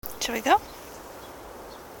Shall we go?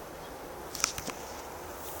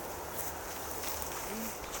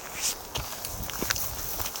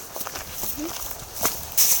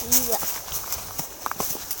 Yeah.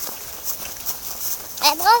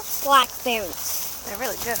 I love blackberries. They're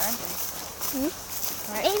really good, aren't they?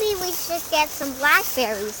 Right. Maybe we should get some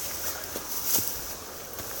blackberries.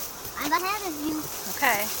 I'm ahead of you.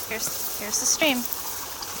 Okay, here's the stream.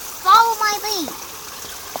 Follow my lead.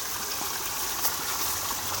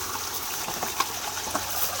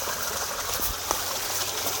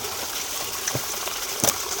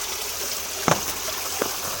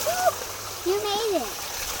 Woo! You made it.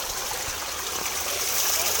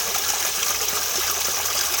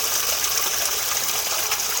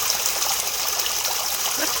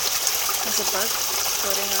 There's a bug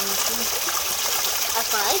floating on the sea. A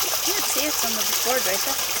bug? Yeah, see, it's on the board right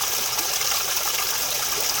there.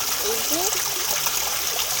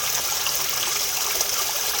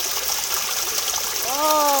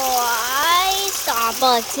 Oh, I saw a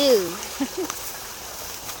bug too.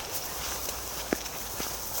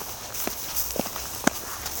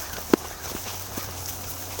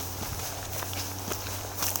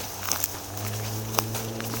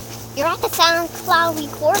 You're at the SoundCloud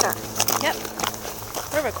recorder. Yep.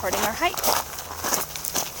 We're recording our hike.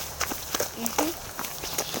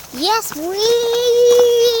 Yes, we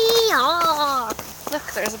are.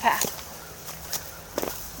 Look, there's a path.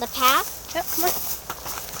 The path? Yep, come on.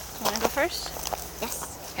 You want to go first? Yes.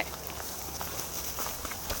 Okay.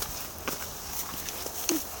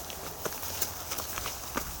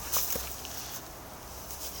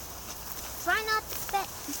 Try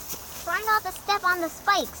not to step on the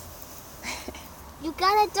spikes. You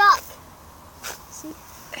got a duck. See?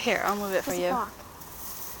 Here, I'll move it for There's a you. rock.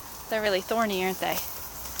 They're really thorny, aren't they? Yeah.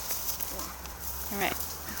 All right.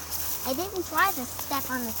 I didn't try to step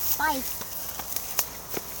on the spikes.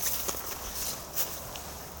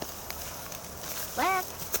 But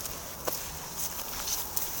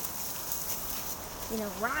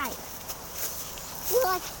right. We're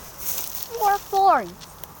like 4 thorns.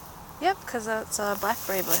 Yep, because that's a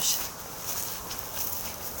blackberry bush.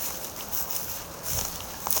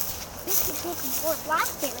 This is looking for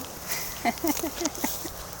blackberry.